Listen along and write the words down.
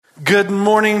Good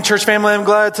morning, church family. I'm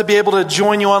glad to be able to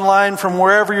join you online from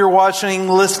wherever you're watching,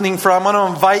 listening from. I want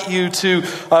to invite you to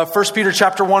 1 Peter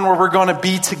chapter 1, where we're going to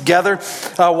be together.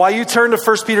 While you turn to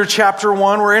 1 Peter chapter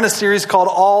 1, we're in a series called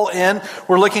All In.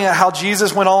 We're looking at how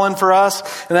Jesus went all in for us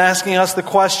and asking us the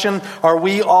question, are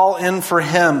we all in for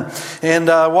Him? And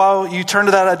while you turn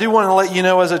to that, I do want to let you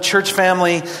know, as a church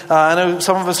family, I know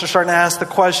some of us are starting to ask the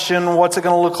question, what's it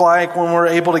going to look like when we're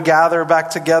able to gather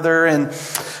back together?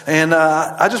 And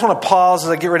I just want to pause as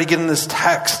I get ready to get in this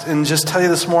text and just tell you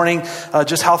this morning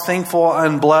just how thankful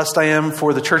and blessed I am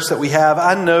for the church that we have.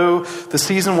 I know the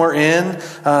season we're in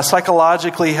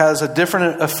psychologically has a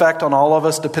different effect on all of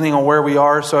us depending on where we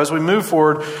are. So as we move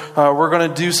forward, we're going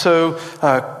to do so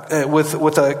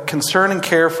with a concern and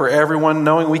care for everyone,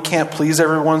 knowing we can't please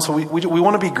everyone. So we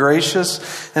want to be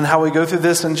gracious in how we go through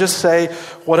this and just say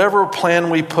whatever plan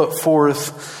we put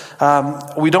forth,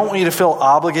 we don't want you to feel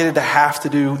obligated to have to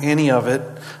do any of it,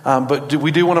 but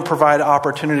we do want to provide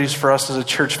opportunities for us as a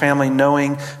church family,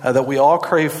 knowing that we all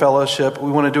crave fellowship.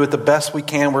 We want to do it the best we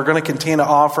can. We're going to continue to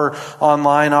offer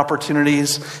online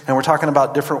opportunities, and we're talking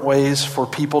about different ways for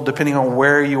people, depending on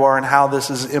where you are and how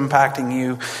this is impacting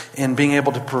you, in being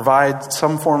able to provide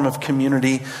some form of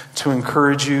community to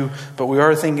encourage you. But we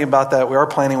are thinking about that. We are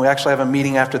planning. We actually have a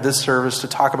meeting after this service to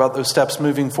talk about those steps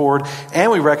moving forward,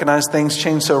 and we recognize things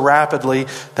change so rapidly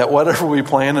that whatever we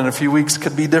plan in a few weeks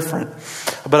could be different.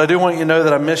 But I do want you to know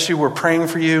that I miss you. We're praying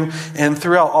for you. And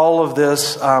throughout all of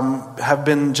this, have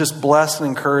been just blessed and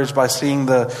encouraged by seeing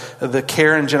the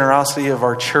care and generosity of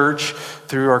our church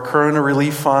through our Corona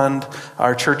Relief Fund.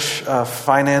 Our church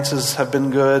finances have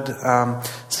been good.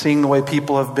 Seeing the way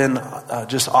people have been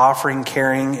just offering,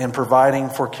 caring, and providing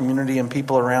for community and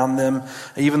people around them.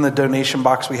 Even the donation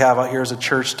box we have out here as a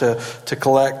church to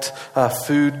collect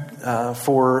food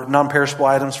for non-perishable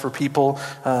items for people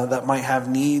that might have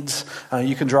needs.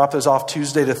 You can drop those off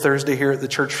Tuesday to Thursday here at the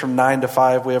church from 9 to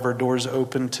 5. We have our doors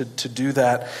open to do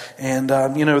that. And,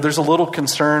 there's a little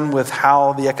concern with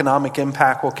how the economic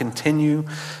impact will continue.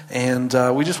 And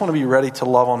we just want to be ready to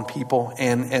love on people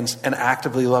and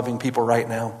actively loving people right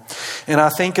now. And I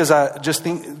think as I just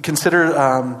consider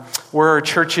where our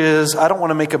church is, I don't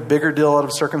want to make a bigger deal out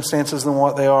of circumstances than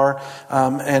what they are.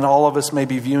 And all of us may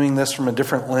be viewing this from a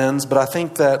different lens, but I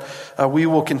think that we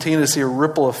will continue to see a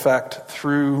ripple effect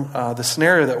through the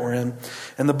scenario that we're in.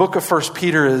 And the book of 1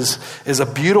 Peter is a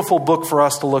beautiful book for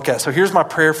us to look at. So here's my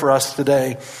prayer for us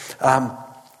today.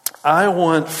 I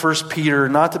want 1 Peter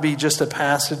not to be just a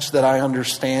passage that I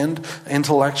understand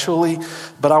intellectually,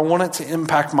 but I want it to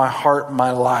impact my heart,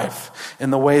 my life, in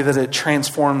the way that it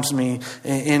transforms me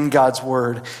in God's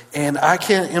Word. And I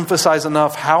can't emphasize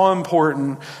enough how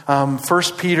important 1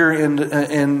 Peter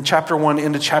in chapter 1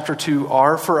 into chapter 2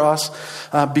 are for us,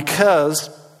 because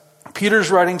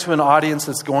Peter's writing to an audience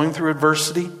that's going through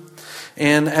adversity.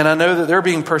 And I know that they're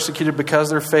being persecuted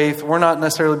because of their faith. We're not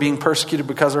necessarily being persecuted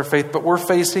because of our faith, but we're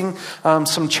facing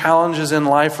some challenges in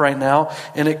life right now,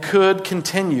 and it could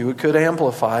continue. It could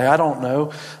amplify. I don't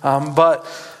know. But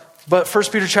 1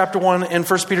 Peter chapter 1 and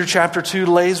 1 Peter chapter 2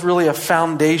 lays really a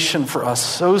foundation for us,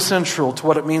 so central to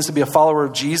what it means to be a follower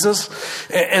of Jesus.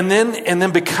 And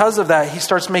then because of that, he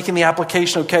starts making the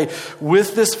application, okay,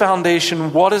 with this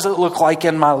foundation, what does it look like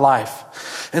in my life?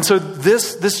 And so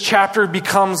this chapter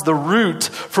becomes the root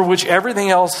for which everything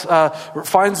else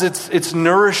finds its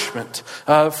nourishment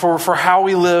for how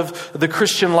we live the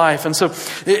Christian life. And so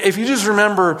if you just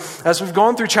remember, as we've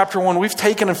gone through chapter 1, we've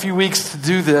taken a few weeks to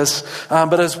do this,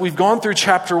 but as we've gone through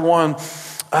chapter 1,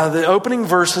 the opening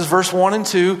verses, verse 1 and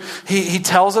 2, he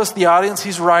tells us the audience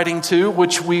he's writing to,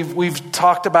 which we've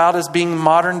talked about as being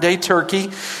modern day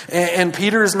Turkey. And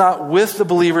Peter is not with the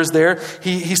believers there.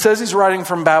 He says he's writing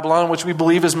from Babylon, which we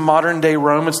believe is modern day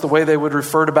Rome. It's the way they would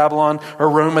refer to Babylon, or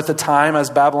Rome at the time, as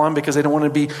Babylon, because they don't want to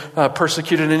be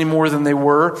persecuted any more than they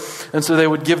were. And so they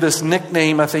would give this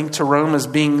nickname, I think, to Rome as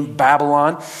being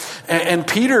Babylon. And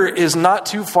Peter is not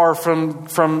too far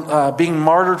from being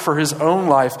martyred for his own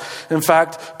life. In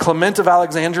fact, Clement of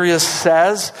Alexandria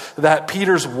says that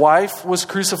Peter's wife was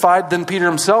crucified, then Peter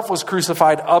himself was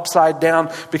crucified upside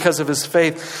down because of his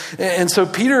faith. And so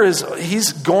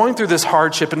he's going through this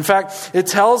hardship. In fact, it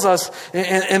tells us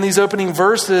in these opening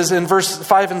verses, in verse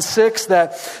 5 and 6,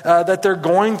 that they're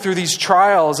going through these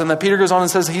trials, and that Peter goes on and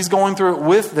says he's going through it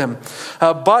with them.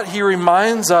 But he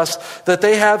reminds us that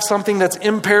they have something that's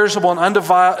imperishable and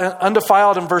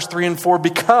undefiled in verse 3 and 4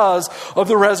 because of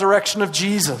the resurrection of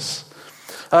Jesus.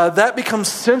 that becomes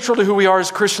central to who we are as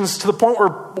Christians, to the point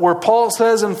where Paul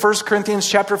says in 1 Corinthians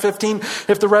chapter 15,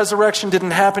 if the resurrection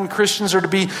didn't happen, Christians are to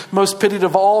be most pitied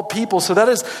of all people. So that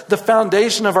is the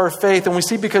foundation of our faith. And we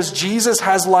see because Jesus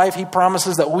has life, he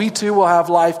promises that we too will have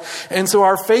life. And so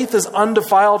our faith is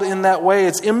undefiled in that way.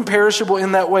 It's imperishable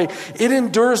in that way. It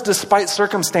endures despite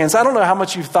circumstance. I don't know how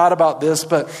much you've thought about this,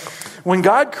 but when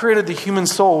God created the human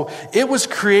soul, it was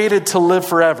created to live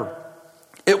forever.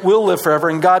 It will live forever,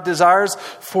 and God desires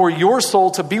for your soul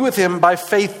to be with him by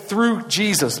faith through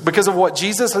Jesus. Because of what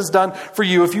Jesus has done for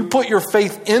you, if you put your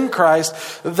faith in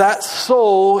Christ, that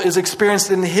soul is experienced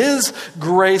in his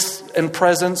grace and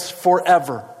presence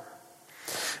forever.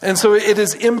 And so it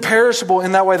is imperishable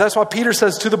in that way. That's why Peter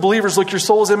says to the believers, look, your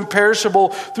soul is imperishable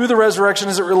through the resurrection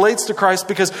as it relates to Christ,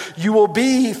 because you will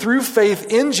be, through faith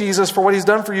in Jesus for what he's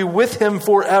done for you, with him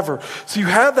forever. So you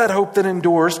have that hope that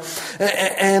endures.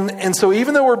 And so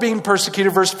even though we're being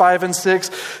persecuted, verse 5 and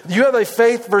 6, you have a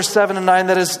faith, verse 7 and 9,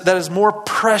 that is more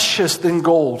precious than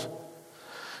gold,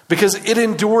 because it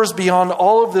endures beyond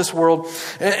all of this world.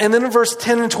 And then in verse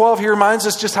 10 and 12, he reminds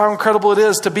us just how incredible it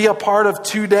is to be a part of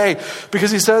today.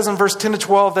 Because he says in verse 10 to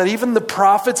 12 that even the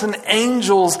prophets and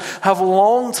angels have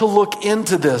longed to look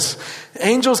into this.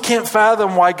 Angels can't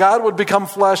fathom why God would become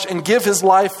flesh and give his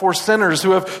life for sinners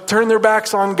who have turned their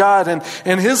backs on God.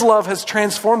 And his love has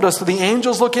transformed us. So the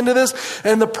angels look into this,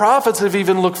 and the prophets have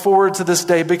even looked forward to this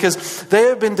day, because they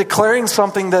have been declaring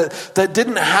something that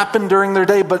didn't happen during their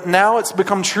day, but now it's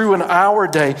become true in our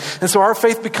day. And so our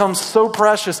faith becomes so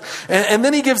precious. And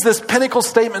then he gives this pinnacle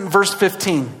statement in verse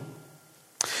 15.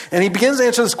 And he begins to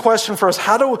answer this question for us.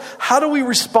 How do we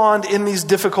respond in these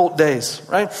difficult days,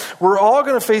 right? We're all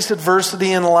going to face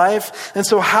adversity in life. And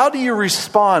so how do you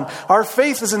respond? Our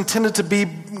faith is intended to be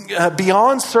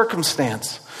beyond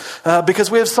circumstance.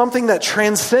 Because we have something that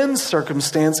transcends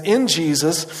circumstance in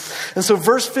Jesus. And so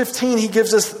verse 15, he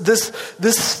gives us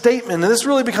this statement. And this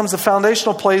really becomes the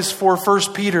foundational place for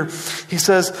 1 Peter. He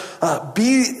says,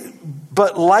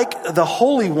 but like the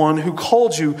Holy One who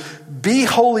called you, be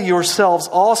holy yourselves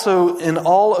also in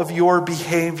all of your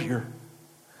behavior.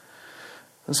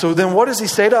 And so then what does he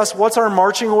say to us? What's our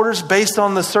marching orders based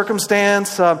on the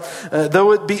circumstance?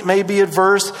 Though it may be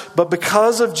adverse, but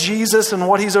because of Jesus and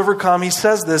what he's overcome, he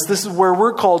says this is where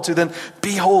we're called to then,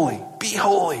 be holy, be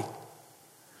holy.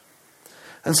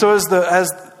 And so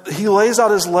as he lays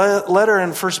out his letter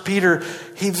in 1 Peter,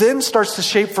 he then starts to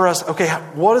shape for us, okay,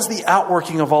 what is the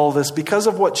outworking of all of this? Because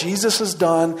of what Jesus has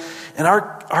done and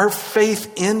our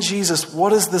faith in Jesus,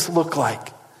 what does this look like?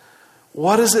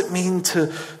 What does it mean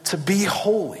to be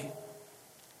holy?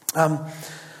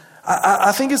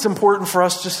 I think it's important for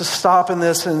us just to stop in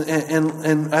this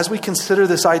and as we consider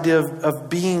this idea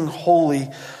of being holy,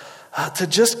 to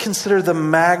just consider the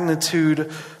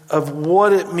magnitude of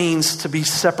what it means to be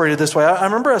separated this way. I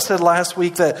remember I said last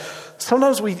week that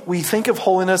sometimes we think of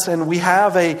holiness and we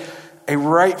have a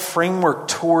right framework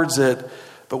towards it,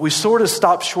 but we sort of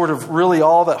stop short of really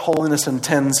all that holiness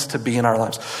intends to be in our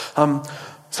lives.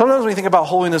 Sometimes when we think about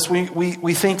holiness,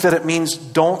 we think that it means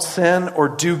don't sin or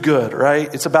do good,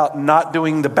 right? It's about not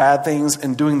doing the bad things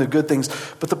and doing the good things.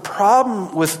 But the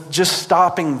problem with just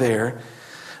stopping there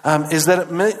is that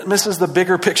it misses the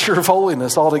bigger picture of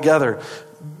holiness altogether.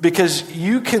 Because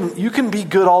you can be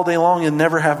good all day long and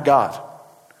never have God.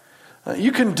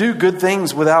 You can do good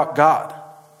things without God.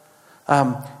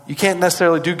 You can't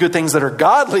necessarily do good things that are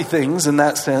godly things in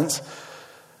that sense.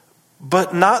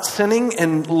 But not sinning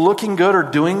and looking good or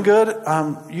doing good,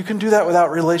 you can do that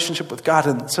without relationship with God.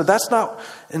 And so that's not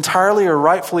entirely or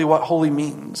rightfully what holy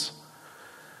means.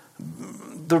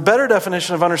 The better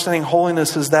definition of understanding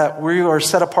holiness is that we are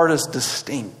set apart as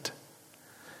distinct.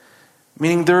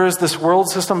 Meaning there is this world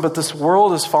system, but this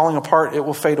world is falling apart. It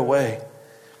will fade away.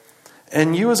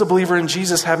 And you as a believer in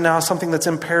Jesus have now something that's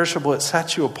imperishable. It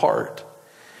sets you apart.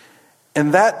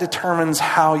 And that determines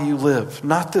how you live,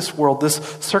 not this world. This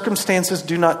circumstances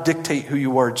do not dictate who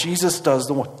you are. Jesus does,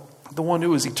 the one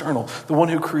who is eternal, the one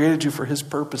who created you for his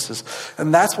purposes.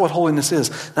 And that's what holiness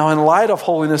is. Now, in light of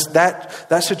holiness,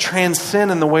 that should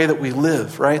transcend in the way that we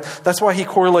live, right? That's why he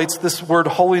correlates this word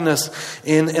holiness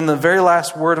in the very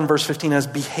last word in verse 15 as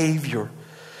behavior.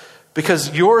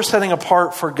 Because your setting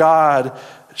apart for God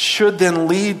should then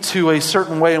lead to a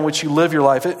certain way in which you live your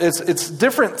life. It's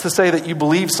different to say that you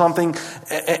believe something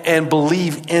and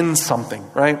believe in something,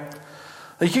 right?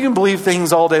 Like you can believe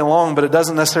things all day long, but it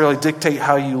doesn't necessarily dictate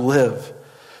how you live.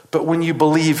 But when you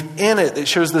believe in it, it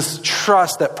shows this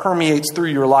trust that permeates through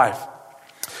your life.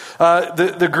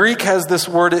 The Greek has this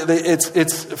word,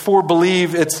 it's for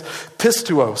believe, it's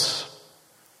pistuos.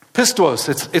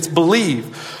 Pistuos, it's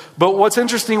believe. But what's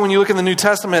interesting when you look in the New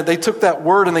Testament, they took that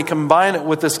word and they combined it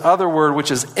with this other word,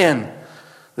 which is in.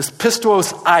 This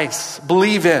pistos eis,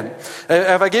 believe in.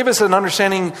 If I gave us an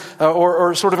understanding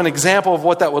or sort of an example of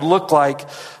what that would look like,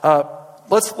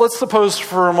 let's suppose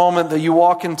for a moment that you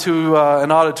walk into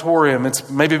an auditorium. It's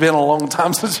maybe been a long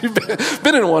time since you've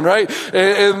been in one, right?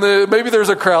 And maybe there's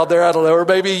a crowd there, I don't know. Or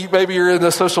maybe you're in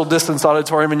the social distance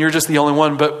auditorium and you're just the only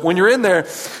one. But when you're in there,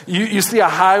 you see a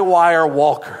high wire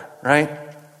walker, right?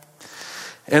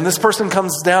 And this person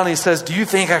comes down and he says, do you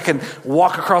think I can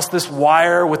walk across this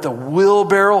wire with a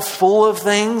wheelbarrow full of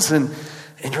things? And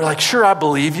you're like, sure, I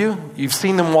believe you. You've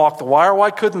seen them walk the wire. Why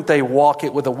couldn't they walk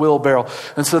it with a wheelbarrow?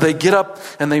 And so they get up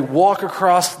and they walk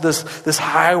across this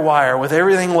high wire with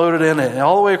everything loaded in it and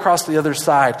all the way across the other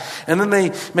side. And then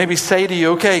they maybe say to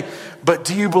you, okay, but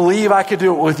do you believe I could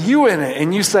do it with you in it?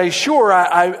 And you say, sure,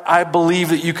 I believe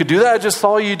that you could do that. I just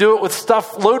saw you do it with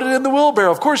stuff loaded in the wheelbarrow.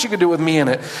 Of course you could do it with me in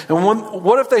it. And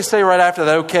what if they say right after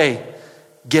that, okay,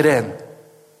 get in.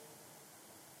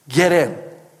 Get in.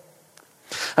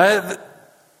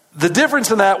 The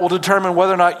difference in that will determine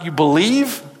whether or not you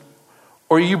believe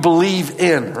or you believe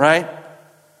in, right?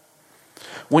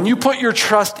 When you put your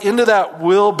trust into that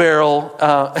wheelbarrow,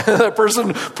 that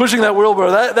person pushing that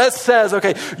wheelbarrow, that says,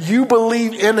 okay, you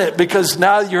believe in it because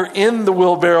now you're in the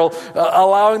wheelbarrow,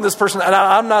 allowing this person, and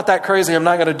I'm not that crazy, I'm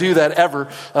not going to do that ever,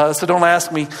 so don't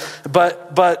ask me,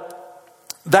 but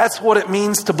that's what it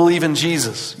means to believe in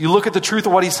Jesus. You look at the truth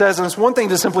of what he says, and it's one thing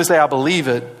to simply say, I believe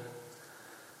it,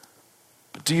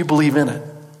 but do you believe in it?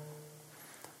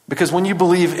 Because when you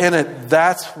believe in it,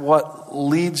 that's what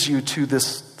leads you to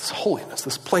this holiness,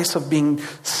 this place of being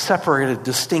separated,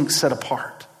 distinct, set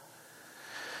apart.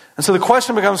 And so the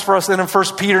question becomes for us then in 1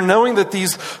 Peter, knowing that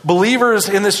these believers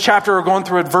in this chapter are going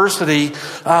through adversity,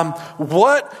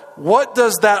 what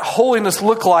does that holiness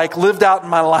look like lived out in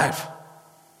my life?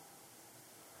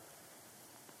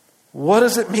 What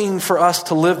does it mean for us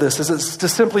to live this? Is it to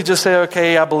simply just say,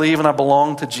 okay, I believe and I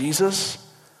belong to Jesus?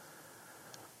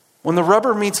 When the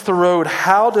rubber meets the road,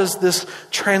 how does this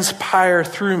transpire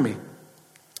through me?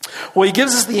 Well, he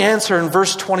gives us the answer in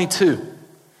verse 22.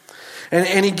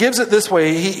 And he gives it this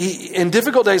way. He in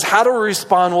difficult days, how do we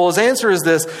respond? Well, his answer is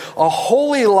this. A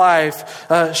holy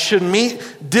life should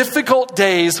meet difficult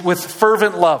days with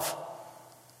fervent love.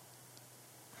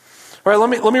 All right,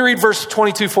 let me read verse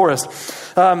 22 for us.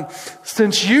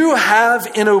 Since you have,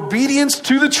 in obedience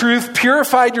to the truth,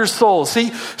 purified your souls.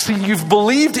 See, you've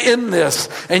believed in this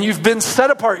and you've been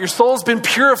set apart. Your soul's been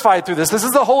purified through this. This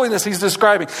is the holiness he's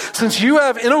describing. Since you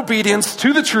have, in obedience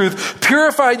to the truth,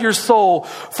 purified your soul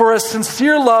for a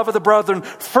sincere love of the brethren,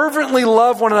 fervently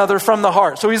love one another from the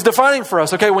heart. So he's defining for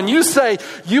us, okay, when you say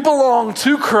you belong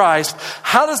to Christ,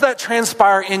 how does that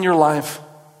transpire in your life?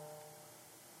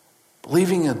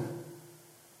 Believing in.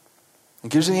 It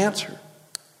gives you the answer.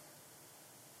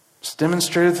 It's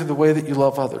demonstrated through the way that you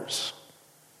love others.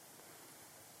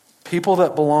 People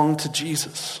that belong to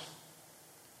Jesus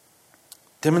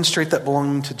demonstrate that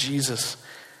belonging to Jesus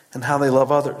and how they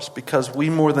love others, because we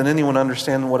more than anyone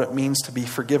understand what it means to be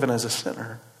forgiven as a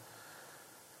sinner.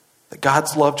 That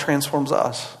God's love transforms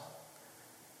us.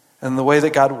 And the way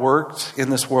that God worked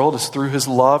in this world is through his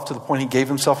love to the point he gave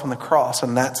himself on the cross,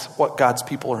 and that's what God's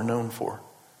people are known for.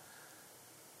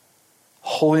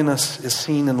 Holiness is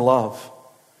seen in love.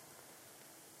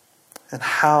 And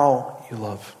how you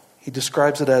love. He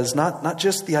describes it as not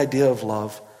just the idea of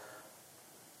love,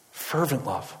 fervent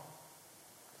love.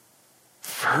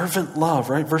 Fervent love,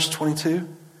 right? Verse 22.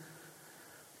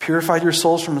 Purified your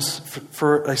souls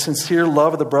for a sincere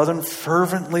love of the brethren.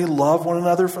 Fervently love one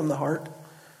another from the heart.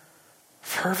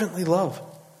 Fervently love.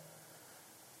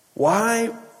 Why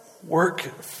work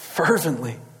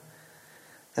fervently?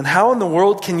 And how in the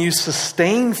world can you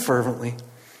sustain fervently?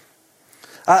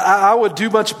 I would do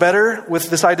much better with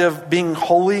this idea of being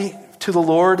holy to the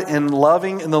Lord and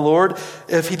loving in the Lord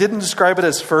if he didn't describe it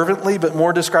as fervently, but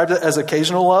more described it as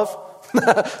occasional love.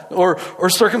 or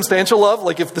circumstantial love,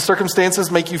 like if the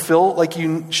circumstances make you feel like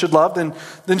you should love, then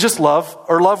just love,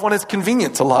 or love when it's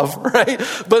convenient to love, right?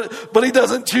 But he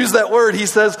doesn't choose that word. He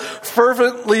says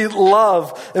fervently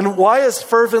love. And why is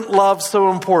fervent love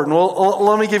so important? Well,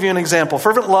 let me give you an example.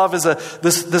 Fervent love is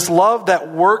this love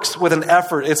that works with an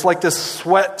effort. It's like this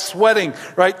sweating,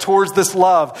 right, towards this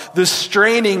love, this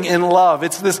straining in love.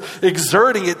 It's this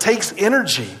exerting. It takes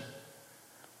energy.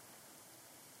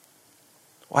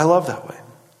 I love that way.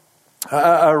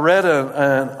 I read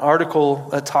an article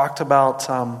that talked about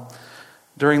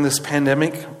during this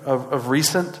pandemic of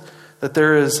recent that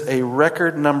there is a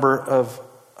record-breaking number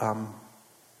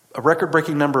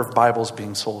of Bibles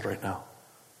being sold right now.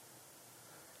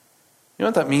 You know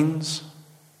what that means?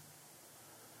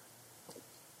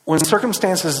 When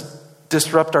circumstances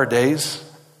disrupt our days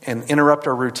and interrupt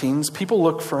our routines, people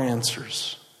look for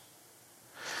answers.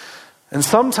 And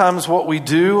sometimes what we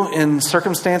do in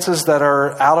circumstances that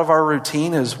are out of our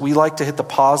routine is we like to hit the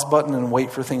pause button and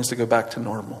wait for things to go back to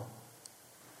normal.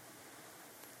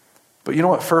 But you know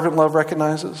what fervent love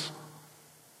recognizes?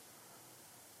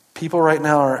 People right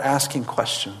now are asking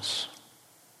questions.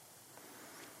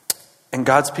 And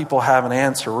God's people have an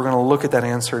answer. We're going to look at that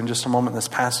answer in just a moment in this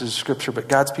passage of Scripture, but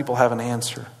God's people have an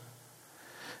answer.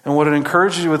 And what it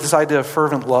encourages you with this idea of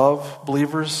fervent love,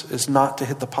 believers, is not to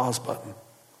hit the pause button,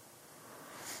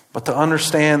 but to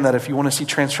understand that if you want to see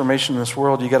transformation in this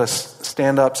world, you got to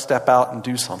stand up, step out, and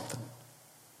do something.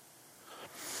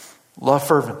 Love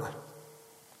fervently.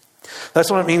 That's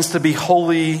what it means to be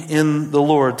holy in the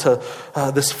Lord.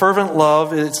 This fervent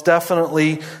love, it's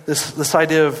definitely this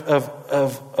idea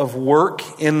of work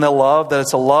in the love, that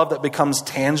it's a love that becomes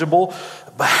tangible.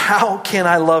 But how can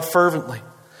I love fervently?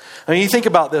 I mean, you think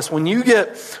about this. When you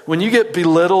get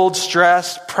belittled,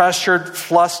 stressed, pressured,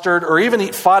 flustered, or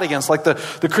even fought against, like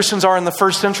the Christians are in the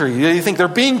first century, you think they're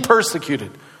being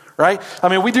persecuted. Right? I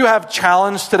mean, we do have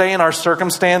challenge today in our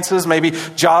circumstances. Maybe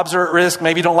jobs are at risk.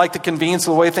 Maybe you don't like the convenience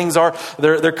of the way things are.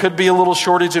 There could be a little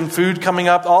shortage in food coming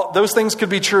up. All those things could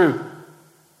be true.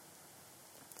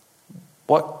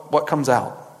 What comes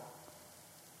out?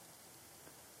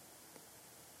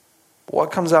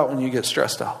 What comes out when you get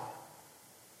stressed out?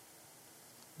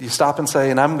 Do you stop and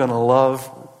say, and I'm going to love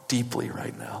deeply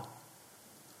right now?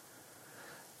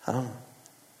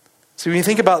 So when you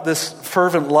think about this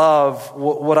fervent love,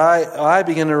 what I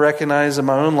begin to recognize in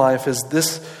my own life is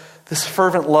this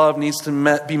fervent love needs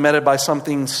to be met by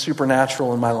something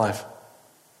supernatural in my life.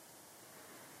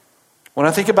 When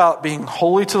I think about being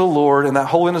holy to the Lord and that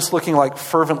holiness looking like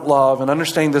fervent love and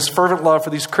understanding this fervent love for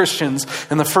these Christians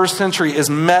in the first century is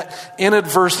met in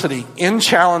adversity, in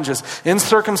challenges, in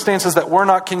circumstances that were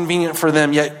not convenient for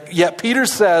them. Yet Peter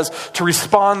says to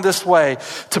respond this way.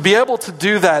 To be able to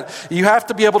do that, you have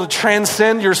to be able to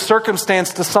transcend your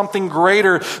circumstance to something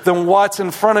greater than what's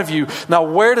in front of you. Now,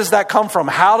 where does that come from?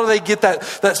 How do they get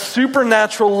that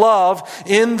supernatural love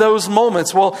in those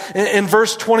moments? Well, in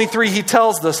verse 23, he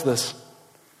tells us this.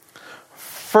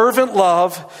 Fervent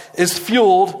love is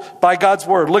fueled by God's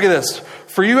word. Look at this.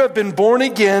 For you have been born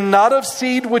again, not of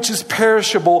seed which is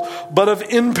perishable, but of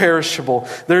imperishable.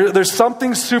 There's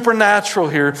something supernatural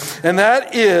here, and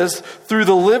that is through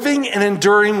the living and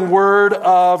enduring word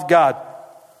of God.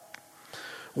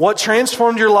 What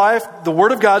transformed your life? The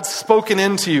Word of God spoken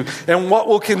into you. And what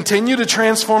will continue to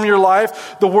transform your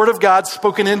life? The Word of God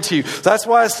spoken into you. That's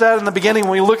why I said in the beginning,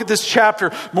 when we look at this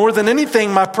chapter, more than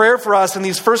anything, my prayer for us in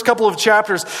these first couple of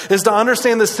chapters is to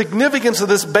understand the significance of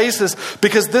this basis,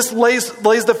 because this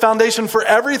lays the foundation for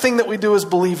everything that we do as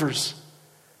believers.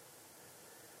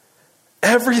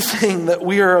 Everything that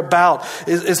we are about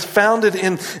is founded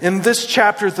in this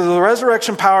chapter through the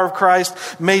resurrection power of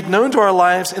Christ made known to our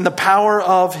lives in the power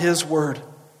of His Word.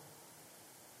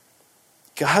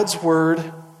 God's Word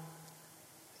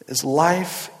is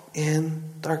life in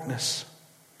darkness.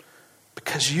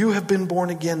 Because you have been born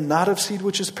again, not of seed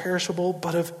which is perishable,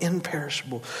 but of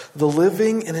imperishable. The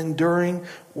living and enduring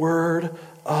Word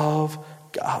of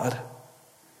God.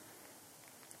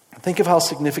 Think of how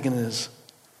significant it is.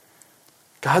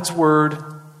 God's word,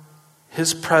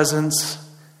 His presence,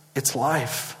 it's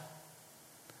life.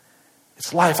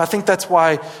 It's life. I think that's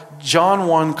why John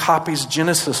 1 copies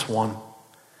Genesis 1.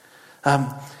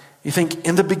 You think,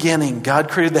 in the beginning, God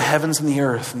created the heavens and the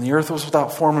earth was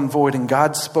without form and void, and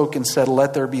God spoke and said,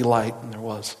 let there be light, and there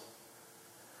was.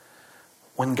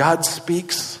 When God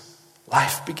speaks,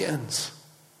 life begins.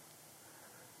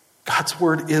 God's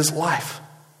word is life.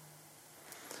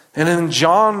 And in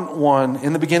John 1,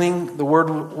 in the beginning, the Word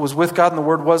was with God, and the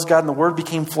Word was God, and the Word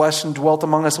became flesh and dwelt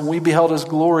among us, and we beheld His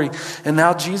glory. And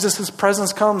now Jesus'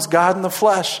 presence comes, God in the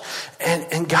flesh.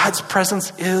 And God's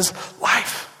presence is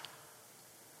life.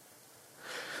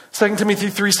 2 Timothy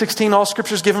 3:16, all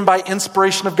Scripture is given by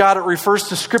inspiration of God. It refers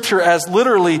to Scripture as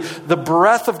literally the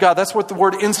breath of God. That's what the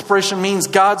word inspiration means.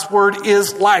 God's Word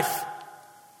is life.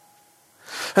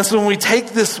 And so when we take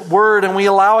this word and we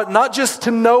allow it not just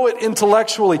to know it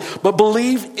intellectually, but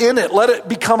believe in it, let it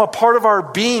become a part of our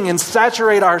being and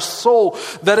saturate our soul,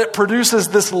 that it produces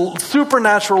this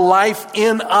supernatural life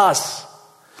in us.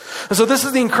 And so this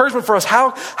is the encouragement for us.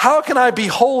 How can I be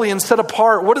holy and set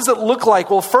apart? What does it look like?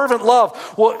 Well, fervent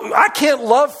love. Well, I can't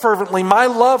love fervently. My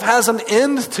love has an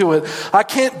end to it. I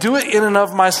can't do it in and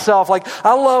of myself. Like,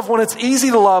 I love when it's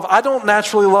easy to love. I don't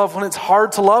naturally love when it's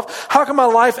hard to love. How can my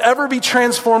life ever be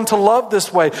transformed to love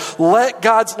this way? Let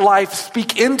God's life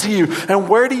speak into you. And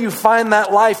where do you find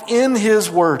that life? In His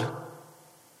Word.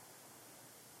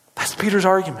 That's Peter's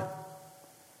argument.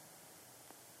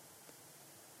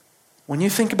 When you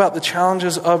think about the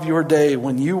challenges of your day,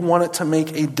 when you want it to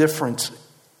make a difference,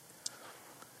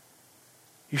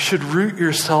 you should root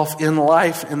yourself in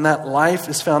life, and that life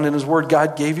is found in His Word.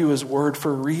 God gave you His Word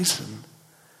for a reason.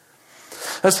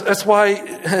 That's why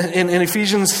in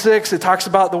Ephesians 6, it talks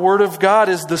about the Word of God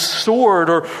is the sword,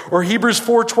 or Hebrews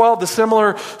 4:12, the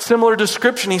similar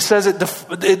description. He says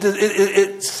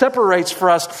it separates for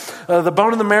us the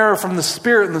bone and the marrow from the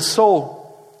spirit and the soul.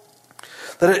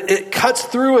 That it cuts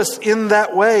through us in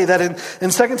that way. That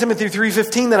in 2 Timothy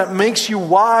 3:15, that it makes you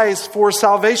wise for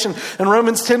salvation. In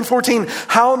Romans 10:14,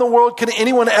 how in the world can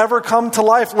anyone ever come to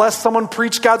life lest someone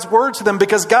preach God's word to them?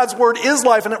 Because God's word is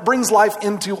life and it brings life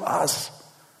into us.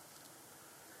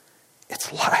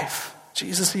 It's life.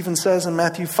 Jesus even says in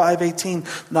Matthew 5:18,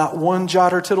 not one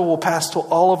jot or tittle will pass till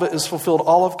all of it is fulfilled.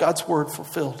 All of God's word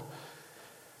fulfilled.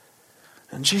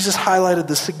 And Jesus highlighted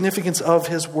the significance of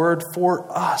His word for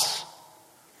us.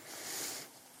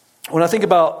 When I think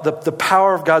about the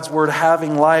power of God's word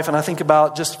having life, and I think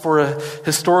about, just for a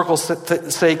historical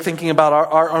sake, thinking about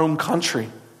our own country.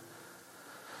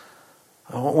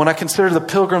 When I consider the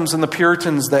Pilgrims and the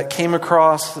Puritans that came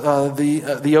across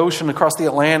the ocean, across the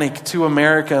Atlantic to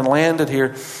America and landed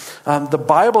here, the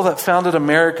Bible that founded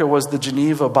America was the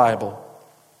Geneva Bible.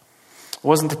 It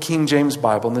wasn't the King James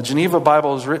Bible. And the Geneva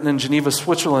Bible was written in Geneva,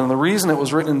 Switzerland. And the reason it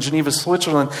was written in Geneva,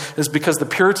 Switzerland is because the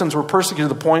Puritans were persecuted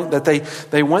to the point that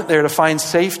they went there to find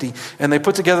safety. And they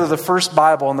put together the first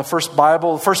Bible, and the first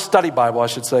study Bible, I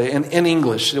should say, in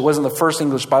English. It wasn't the first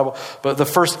English Bible, but the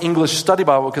first English study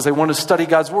Bible, because they wanted to study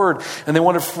God's Word. And they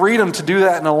wanted freedom to do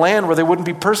that in a land where they wouldn't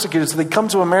be persecuted. So they come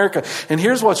to America. And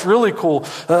here's what's really cool.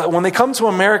 When they come to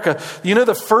America, you know,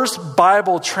 the first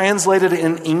Bible translated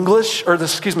in English,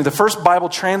 the first Bible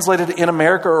translated in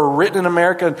America or written in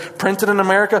America, printed in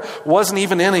America, wasn't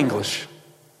even in English.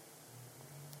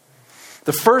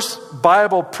 The first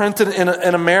Bible printed in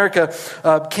America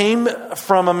came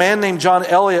from a man named John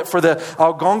Eliot for the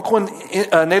Algonquin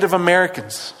Native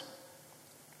Americans.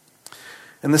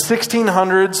 In the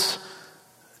 1600s,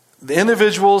 the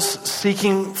individuals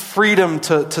seeking freedom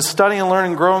to study and learn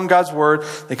and grow in God's Word,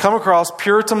 they come across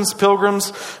Puritans,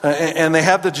 Pilgrims, and they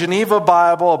have the Geneva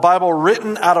Bible, a Bible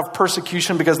written out of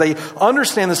persecution because they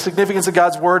understand the significance of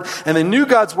God's Word, and they knew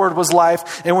God's Word was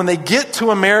life. And when they get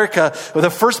to America, the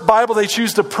first Bible they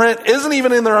choose to print isn't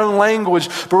even in their own language,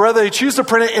 but rather they choose to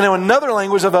print it in another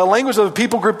language, of a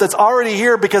people group that's already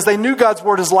here, because they knew God's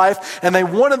Word is life, and they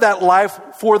wanted that life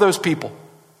for those people.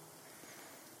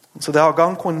 So the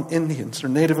Algonquin Indians, or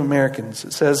Native Americans,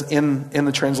 it says in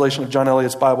the translation of John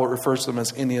Eliot's Bible, it refers to them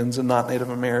as Indians and not Native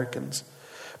Americans.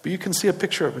 But you can see a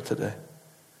picture of it today.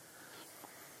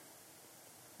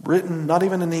 Written not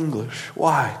even in English.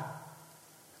 Why?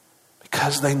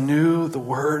 Because they knew the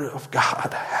Word of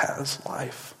God has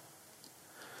life.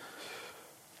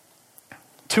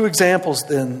 Two examples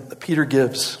then that Peter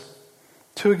gives.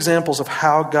 Two examples of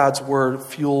how God's Word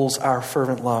fuels our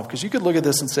fervent love. Because you could look at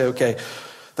this and say, okay,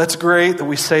 that's great that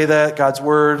we say that, God's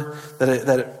Word,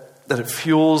 that it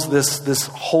fuels this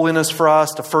holiness for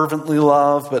us to fervently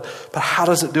love, but how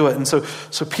does it do it? And so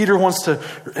Peter wants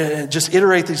to just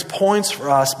iterate these points for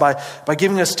us by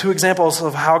giving us two examples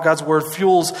of how God's Word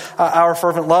fuels our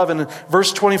fervent love. And in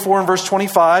verse 24 and verse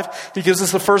 25, he gives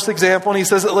us the first example, and he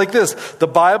says it like this: the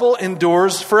Bible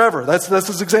endures forever. That's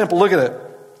his example. Look at it.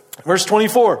 Verse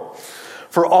 24,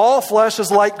 for all flesh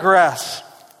is like grass,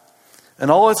 and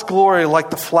all its glory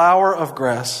like the flower of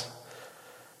grass.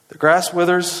 The grass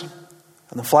withers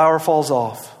and the flower falls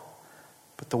off,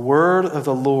 but the word of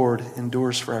the Lord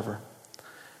endures forever.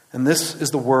 And this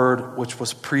is the word which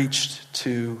was preached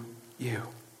to you.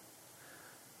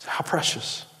 So how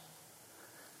precious.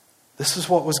 This is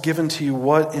what was given to you,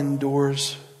 what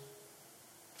endures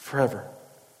forever.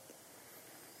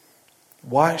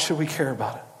 Why should we care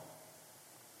about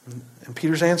it? And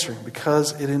Peter's answering,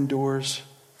 because it endures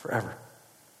forever.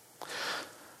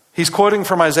 He's quoting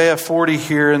from Isaiah 40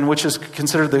 here, and which is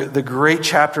considered the great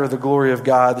chapter of the glory of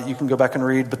God that you can go back and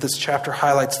read. But this chapter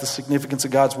highlights the significance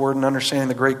of God's Word and understanding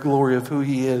the great glory of who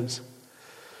He is.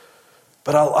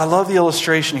 But I love the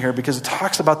illustration here because it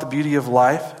talks about the beauty of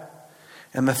life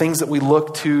and the things that we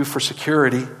look to for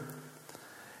security.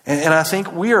 And I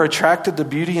think we are attracted to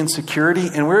beauty and security,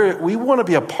 and we want to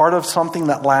be a part of something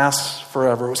that lasts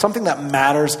forever, something that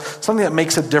matters, something that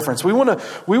makes a difference. We want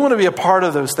to be a part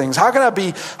of those things. How can I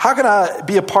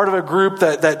be a part of a group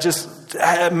that just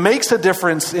makes a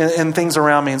difference in things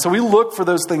around me? And so we look for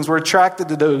those things. We're attracted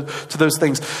to those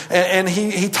things. And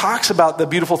he talks about the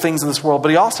beautiful things in this world, but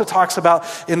he also talks about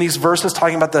in these verses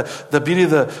talking about the beauty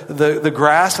of the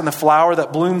grass and the flower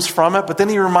that blooms from it. But then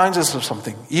he reminds us of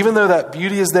something. Even though that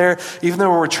beauty is there, even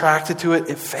though we're attracted to it,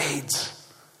 it fades.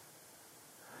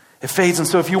 It fades. And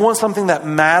so if you want something that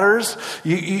matters,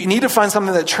 you need to find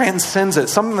something that transcends it,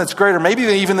 something that's greater. Maybe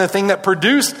even the thing that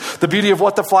produced the beauty of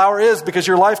what the flower is, because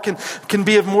your life can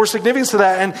be of more significance to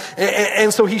that.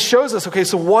 And so he shows us, okay,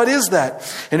 so what is that?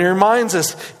 And he reminds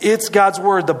us, it's God's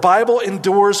word. The Bible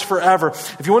endures forever.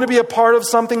 If you want to be a part of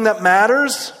something that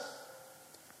matters,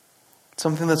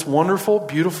 something that's wonderful,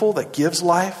 beautiful, that gives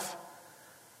life,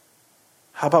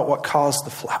 how about what caused the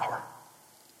flower?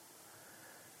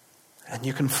 And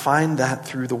you can find that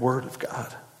through the Word of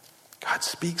God. God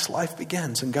speaks, life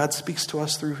begins, and God speaks to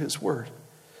us through His Word.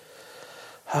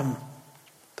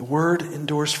 The Word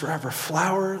endures forever.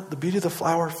 The beauty of the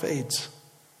flower fades.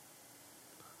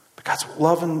 But God's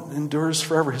love endures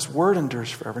forever. His Word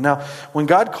endures forever. Now, when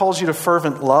God calls you to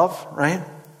fervent love, right?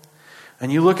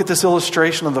 And you look at this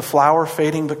illustration of the flower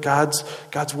fading, but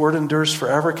God's Word endures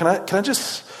forever. Can I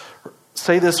just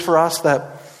say this for us,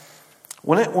 that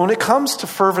when it comes to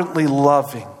fervently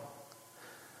loving,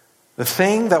 the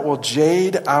thing that will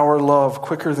jade our love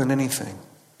quicker than anything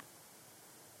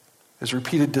is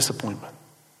repeated disappointment.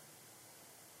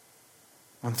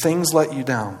 When things let you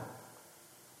down,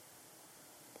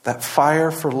 that fire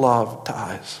for love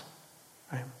dies.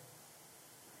 Right?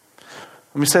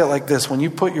 Let me say it like this. When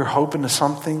you put your hope into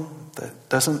something that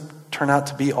doesn't turn out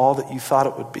to be all that you thought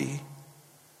it would be,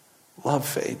 love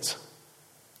fades.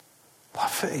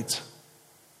 Love fades.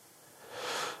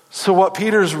 So what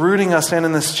Peter's rooting us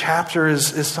in this chapter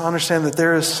is to understand that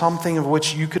there is something of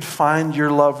which you could find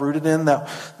your love rooted in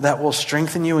that will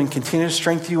strengthen you and continue to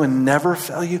strengthen you and never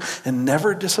fail you and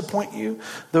never disappoint you,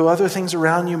 though other things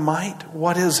around you might.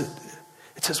 What is it?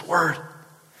 It's His Word.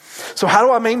 So how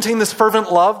do I maintain this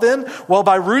fervent love then? Well,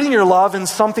 by rooting your love in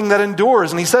something that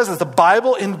endures. And he says that the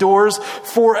Bible endures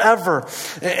forever.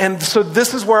 And so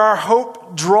this is where our hope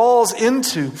draws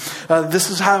into. This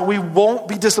is how we won't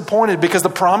be disappointed, because the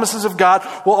promises of God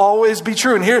will always be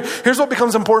true. And here's what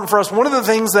becomes important for us. One of the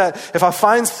things that, if I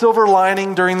find silver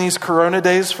lining during these Corona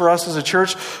days for us as a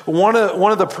church, one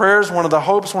of the prayers, one of the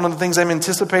hopes, one of the things I'm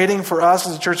anticipating for us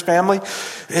as a church family,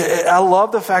 I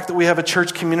love the fact that we have a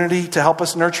church community to help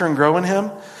us nurture and grow in Him.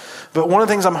 But one of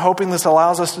the things I'm hoping this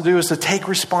allows us to do is to take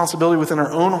responsibility within our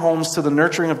own homes to the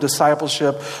nurturing of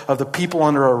discipleship of the people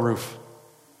under our roof.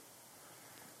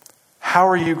 How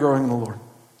are you growing in the Lord?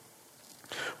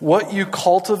 What you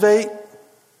cultivate,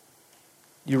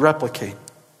 you replicate.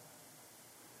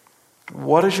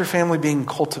 What is your family being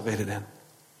cultivated in?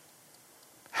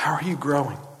 How are you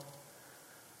growing?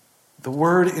 The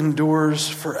Word endures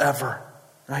forever,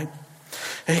 right?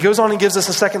 And he goes on and gives us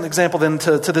a second example then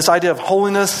to this idea of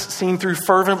holiness seen through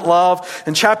fervent love.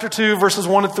 In chapter 2, verses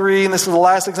 1-3, and this is the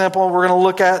last example we're going to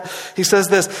look at, he says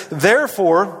this: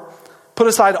 "Therefore, put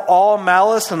aside all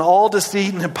malice and all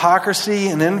deceit and hypocrisy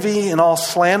and envy and all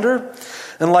slander.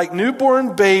 And like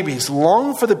newborn babies,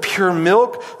 long for the pure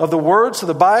milk of the word, so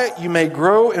that by it you may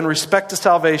grow in respect to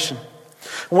salvation."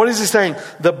 And what is he saying?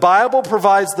 The Bible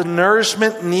provides the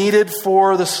nourishment needed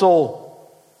for the soul.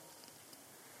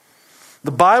 The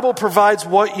Bible provides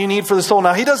what you need for the soul.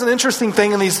 Now, he does an interesting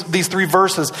thing in these three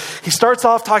verses. He starts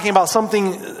off talking about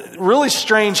something really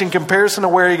strange in comparison to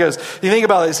where he goes. You think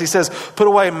about this. He says, put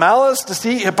away malice,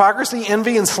 deceit, hypocrisy,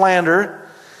 envy, and slander.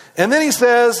 And then he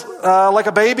says, like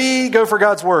a baby, go for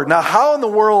God's word. Now, how in the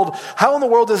world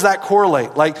does that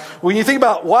correlate? Like, when you think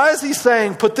about, why is he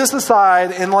saying, put this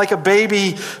aside and like a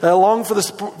baby, long for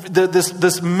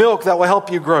this milk that will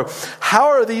help you grow? How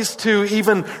are these two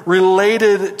even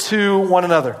related to one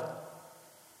another?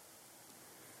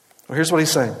 Well, here's what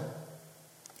he's saying.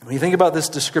 When you think about this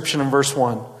description in verse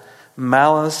 1,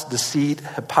 malice, deceit,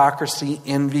 hypocrisy,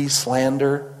 envy,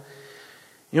 slander,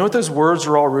 you know what those words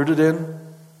are all rooted in?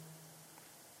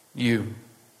 You.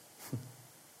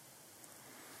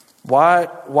 Why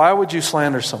would you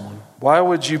slander someone? Why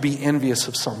would you be envious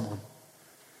of someone?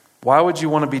 Why would you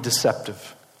want to be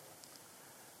deceptive?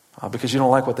 Because you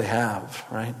don't like what they have,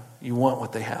 right? You want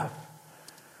what they have.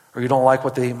 Or you don't like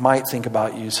what they might think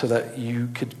about you, so that you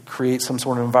could create some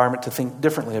sort of environment to think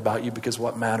differently about you, because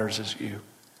what matters is you.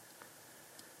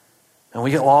 and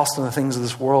we get lost in the things of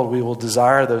this world, we will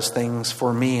desire those things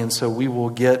for me, and so we will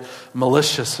get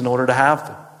malicious in order to have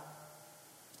them.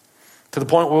 To the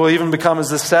point where we'll even become, as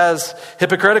this says,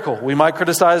 hypocritical. We might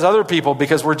criticize other people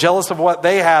because we're jealous of what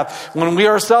they have, when we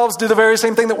ourselves do the very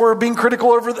same thing that we're being critical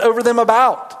over them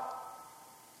about.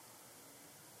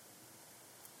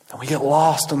 And we get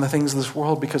lost in the things of this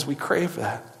world because we crave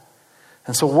that.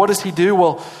 And so what does he do?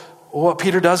 Well, what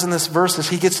Peter does in this verse is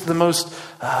he gets to the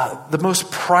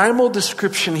most primal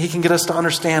description he can get us to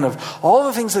understand of all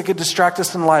the things that could distract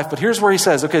us in life. But here's where he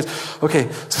says,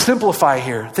 okay, simplify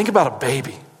here. Think about a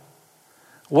baby.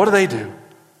 What do?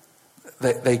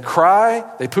 They cry,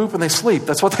 they poop, and they sleep.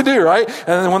 That's what they do, right?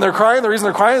 And then when they're crying, the reason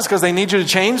they're crying is because they need you to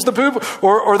change the poop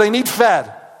or they need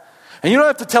fed. And you don't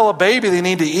have to tell a baby they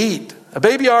need to eat. A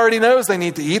baby already knows they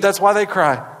need to eat. That's why they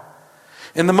cry.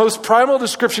 In the most primal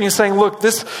description, he's saying, look,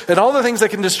 this and all the things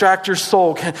that can distract your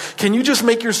soul. Can you just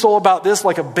make your soul about this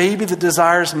like a baby that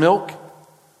desires milk?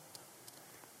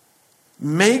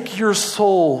 Make your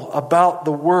soul about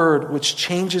the word which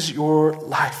changes your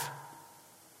life.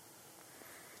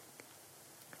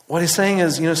 What he's saying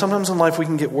is, sometimes in life we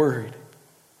can get worried,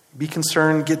 be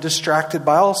concerned, get distracted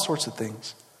by all sorts of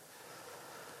things.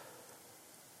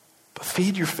 But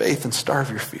feed your faith and starve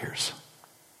your fears.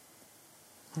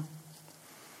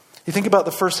 You think about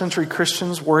the first century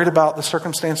Christians worried about the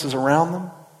circumstances around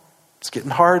them. It's getting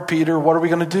hard, Peter. What are we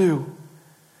going to do?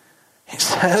 He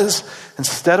says,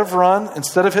 instead of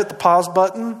hit the pause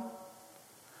button,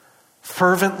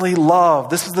 fervently love.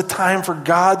 This is the time for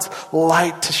God's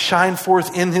light to shine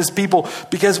forth in his people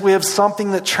because we have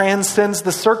something that transcends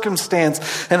the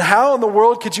circumstance. And how in the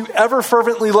world could you ever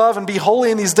fervently love and be holy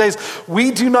in these days?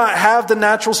 We do not have the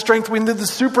natural strength. We need the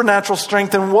supernatural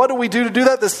strength. And what do we do to do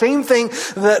that? The same thing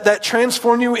that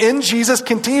transformed you in Jesus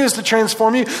continues to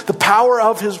transform you. The power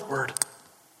of his word.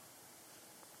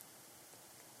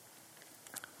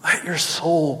 Let your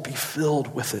soul be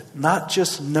filled with it. Not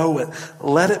just know it.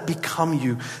 Let it become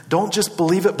you. Don't just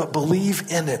believe it, but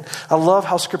believe in it. I love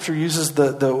how Scripture uses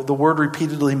the word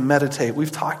repeatedly, meditate.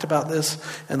 We've talked about this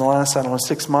in the last,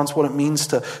 6 months, what it means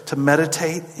to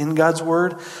meditate in God's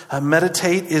word.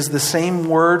 Meditate is the same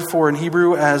word for in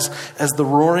Hebrew as the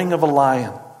roaring of a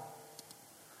lion.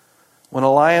 When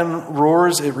a lion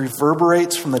roars, it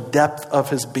reverberates from the depth of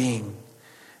his being.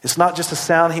 It's not just a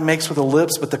sound he makes with the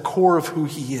lips, but the core of who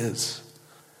he is.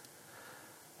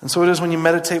 And so it is when you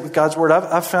meditate with God's word.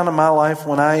 I've found in my life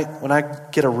when I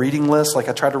get a reading list, like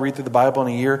I try to read through the Bible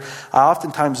in a year, I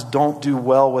oftentimes don't do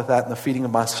well with that in the feeding of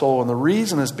my soul. And the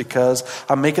reason is because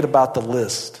I make it about the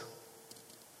list.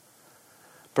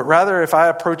 But rather, if I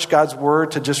approach God's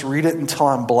word to just read it until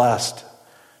I'm blessed,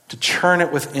 to churn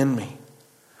it within me,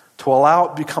 to allow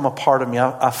it to become a part of me,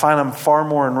 I find I'm far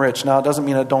more enriched. Now, it doesn't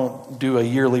mean I don't do a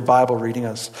yearly Bible reading.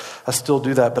 I still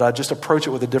do that, but I just approach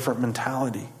it with a different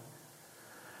mentality.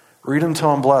 Read until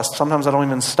I'm blessed. Sometimes I don't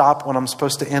even stop when I'm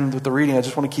supposed to end with the reading. I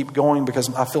just want to keep going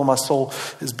because I feel my soul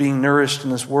is being nourished in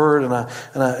His Word, and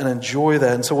I enjoy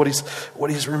that. And so what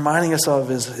he's reminding us of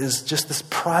is just this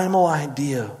primal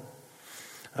idea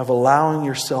of allowing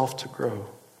yourself to grow.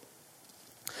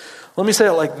 Let me say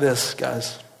it like this,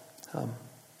 guys.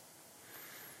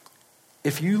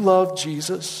 If you love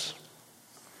Jesus,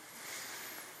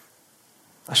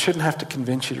 I shouldn't have to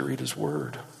convince you to read His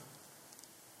Word.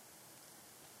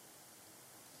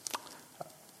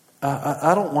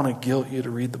 I don't want to guilt you to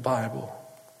read the Bible.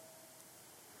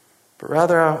 But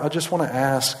rather, I just want to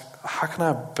ask, how can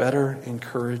I better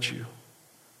encourage you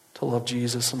to love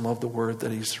Jesus and love the Word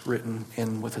that He's written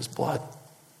in with His blood?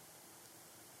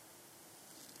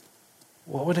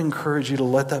 What would encourage you to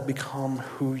let that become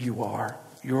who you are?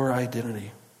 Your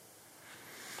identity.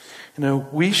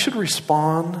 We should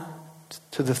respond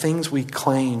to the things we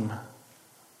claim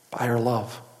by our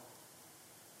love.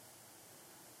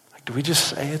 Like, do we just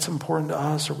say it's important to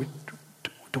us, or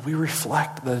do we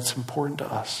reflect that it's important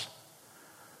to us?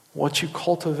 What you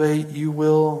cultivate, you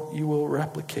will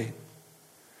replicate.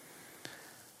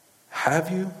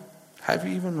 Have you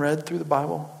even read through the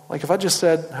Bible? Like, if I just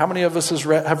said, how many of us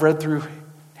have read through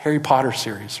Harry Potter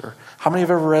series, or how many have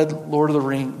ever read Lord of the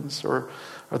Rings or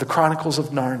the Chronicles of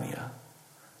Narnia?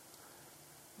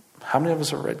 How many of us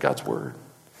have read God's Word?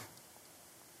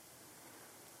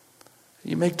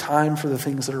 You make time for the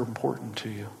things that are important to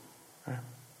you. Right?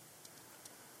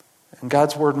 And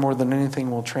God's Word, more than anything,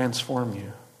 will transform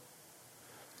you.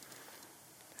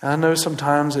 And I know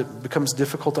sometimes it becomes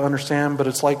difficult to understand, but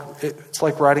it's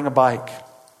like riding a bike.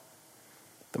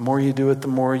 The more you do it, the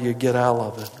more you get out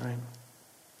of it, right?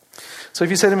 So if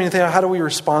you say to me, how do we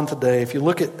respond today? If you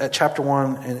look at chapter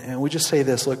 1 and we just say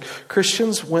this, look,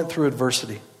 Christians went through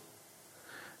adversity.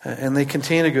 And they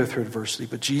continue to go through adversity,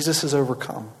 but Jesus has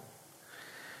overcome.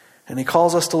 And he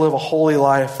calls us to live a holy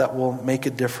life that will make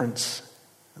a difference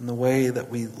in the way that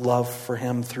we love for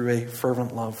him through a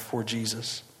fervent love for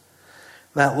Jesus.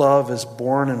 That love is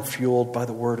born and fueled by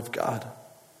the Word of God.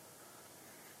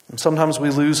 And sometimes we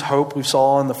lose hope, we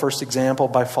saw in the first example,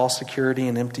 by false security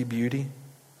and empty beauty.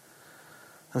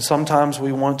 And sometimes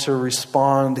we want to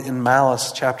respond in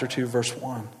malice, chapter 2, verse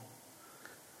 1.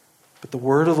 But the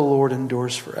word of the Lord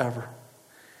endures forever.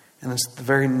 And it's the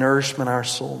very nourishment our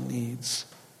soul needs.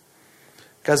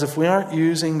 Guys, if we aren't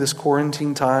using this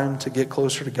quarantine time to get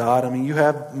closer to God, I mean, you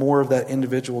have more of that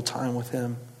individual time with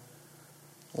him.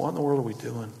 What in the world are we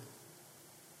doing?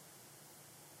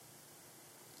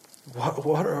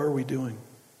 What are we doing?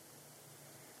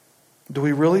 Do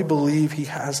we really believe he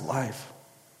has life?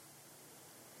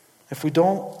 If we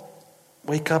don't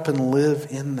wake up and live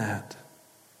in that,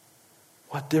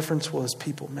 what difference will his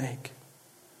people make?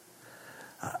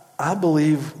 I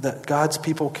believe that God's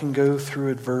people can go through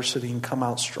adversity and come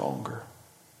out stronger.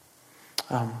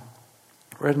 I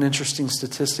read an interesting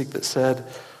statistic that said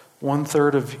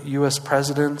 1/3 of U.S.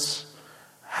 presidents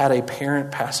had a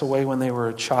parent pass away when they were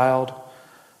a child.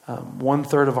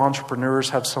 1/3 of entrepreneurs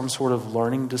have some sort of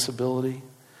learning disability.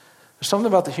 There's something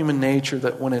about the human nature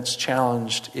that when it's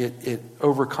challenged, it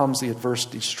overcomes the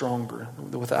adversity stronger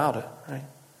without it, right?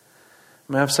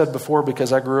 I mean, I've said before,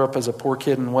 because I grew up as a poor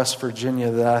kid in West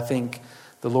Virginia, that I think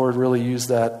the Lord really used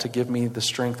that to give me the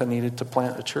strength I needed to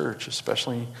plant a church,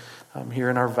 especially here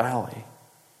in our valley.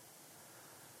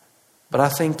 But I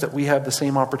think that we have the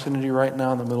same opportunity right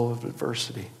now in the middle of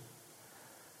adversity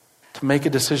to make a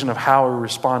decision of how we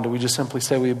respond. Do we just simply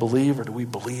say we believe, or do we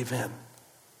believe in?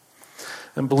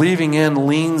 And believing in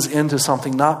leans into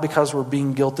something, not because we're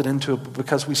being guilted into it, but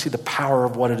because we see the power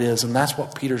of what it is. And that's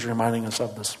what Peter's reminding us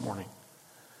of this morning.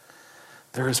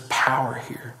 There is power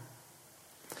here.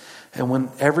 And when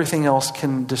everything else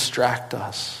can distract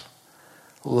us,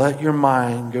 let your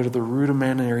mind go to the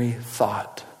rudimentary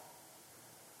thought.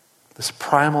 This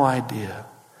primal idea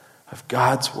of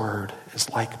God's word is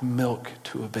like milk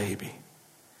to a baby.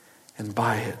 And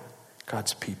by it,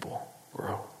 God's people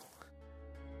grow.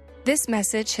 This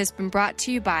message has been brought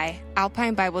to you by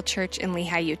Alpine Bible Church in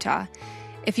Lehi, Utah.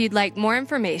 If you'd like more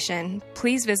information,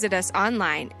 please visit us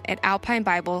online at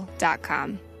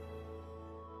alpinebible.com.